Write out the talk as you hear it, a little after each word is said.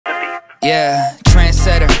Yeah,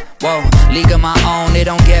 trendsetter, whoa, league of my own, it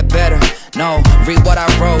don't get better. No, read what I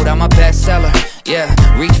wrote, I'm a bestseller. Yeah,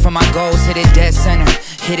 reach for my goals, hit it dead center,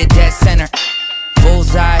 hit it dead center.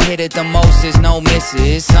 Bullseye, hit it the most, is no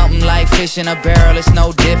misses. Something like fish in a barrel, it's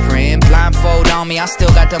no different. Blindfold on me, I still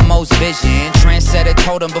got the most vision. Trendsetter,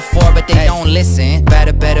 told them before, but they don't listen.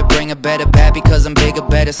 Better, bring it better, bad because I'm bigger,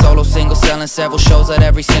 better. Solo, single, selling several shows out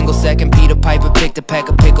every single second. Peter Piper picked a pack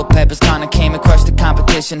of pickled peppers, kinda came and crushed the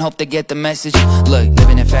competition. Hope they get the message. Look,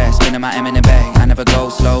 living it fast, spinning my eminent bag. I never go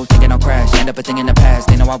slow, thinking I'll crash. End up a thing in the past,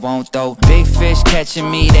 they know I won't though. Big fish catching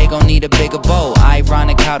me, they gon' need a bigger boat.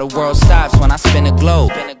 Ironic how the world stops when I spin a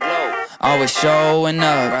globe. Always showing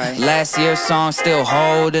up, right. Last year's song still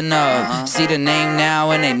holding up. See the name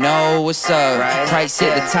now and they know what's up, right. Price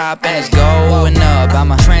hit the top and it's going up.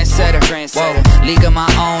 I'm a trendsetter, whoa, league of my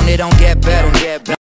own, it don't get better.